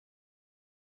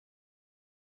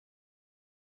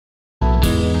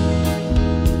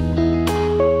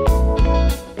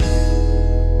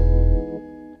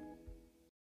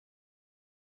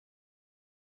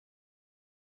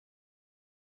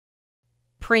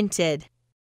printed,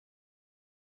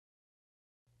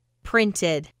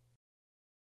 printed,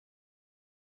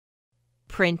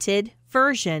 printed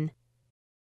version,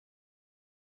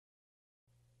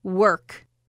 work,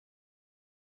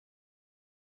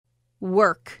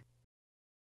 work,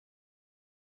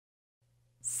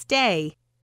 stay,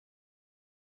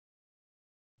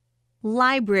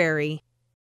 library,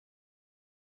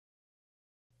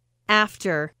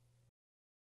 after,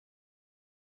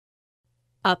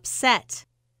 upset,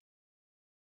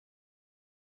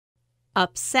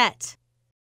 upset,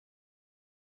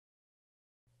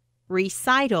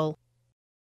 recital,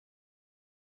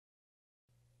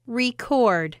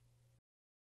 record,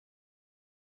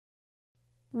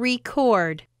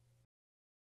 record,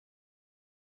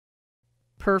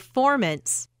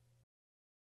 performance,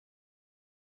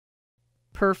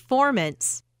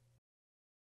 performance,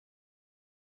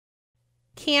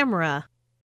 camera,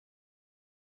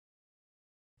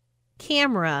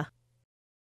 camera,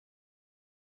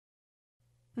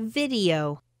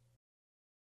 video,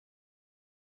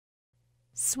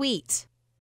 sweet,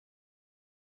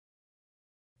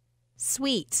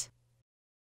 sweet.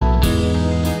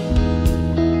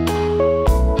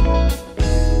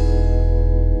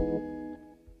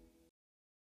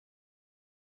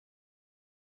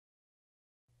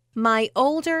 My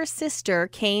older sister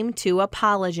came to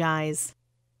apologize.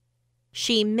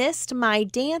 She missed my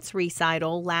dance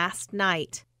recital last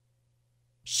night.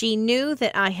 She knew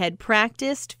that I had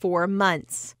practiced for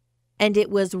months, and it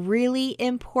was really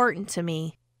important to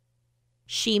me.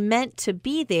 She meant to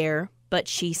be there, but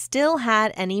she still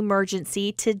had an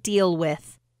emergency to deal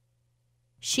with.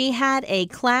 She had a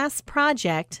class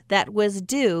project that was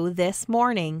due this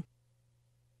morning.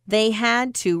 They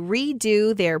had to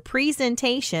redo their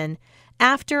presentation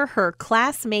after her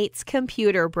classmate's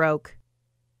computer broke.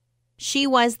 She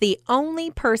was the only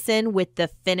person with the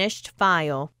finished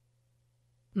file.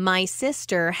 My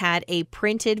sister had a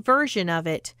printed version of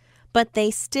it, but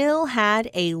they still had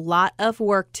a lot of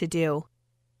work to do.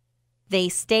 They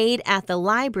stayed at the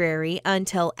library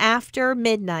until after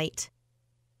midnight.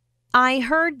 I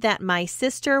heard that my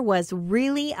sister was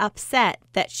really upset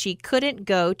that she couldn't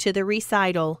go to the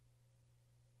recital.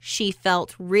 She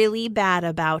felt really bad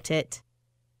about it.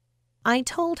 I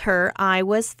told her I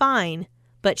was fine,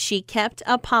 but she kept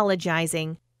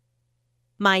apologizing.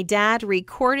 My dad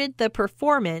recorded the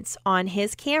performance on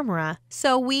his camera,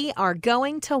 so we are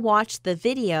going to watch the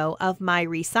video of my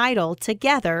recital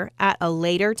together at a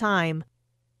later time.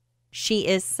 She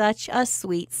is such a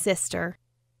sweet sister.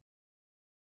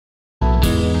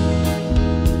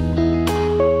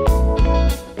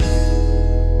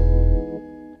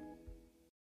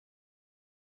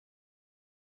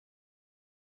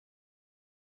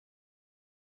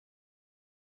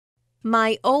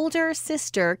 My older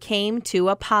sister came to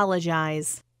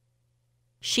apologize.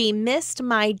 She missed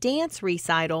my dance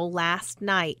recital last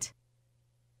night.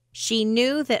 She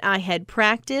knew that I had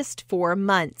practiced for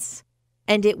months,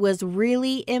 and it was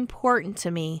really important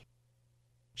to me.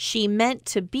 She meant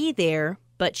to be there,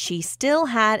 but she still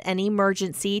had an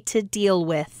emergency to deal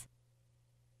with.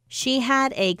 She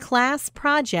had a class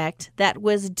project that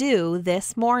was due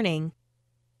this morning.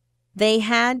 They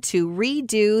had to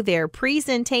redo their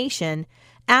presentation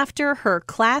after her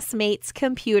classmate's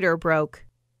computer broke.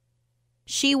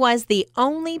 She was the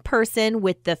only person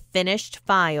with the finished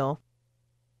file.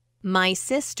 My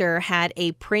sister had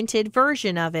a printed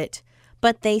version of it,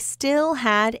 but they still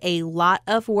had a lot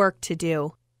of work to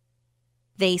do.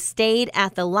 They stayed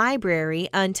at the library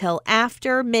until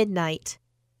after midnight.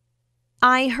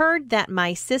 I heard that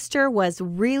my sister was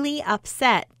really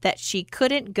upset that she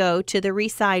couldn't go to the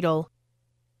recital.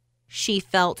 She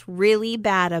felt really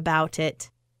bad about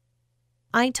it.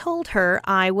 I told her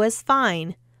I was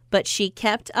fine, but she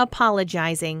kept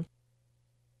apologizing.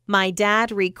 My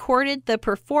dad recorded the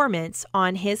performance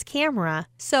on his camera,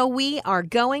 so we are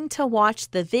going to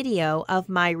watch the video of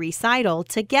my recital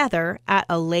together at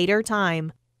a later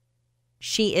time.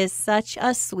 She is such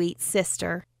a sweet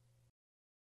sister.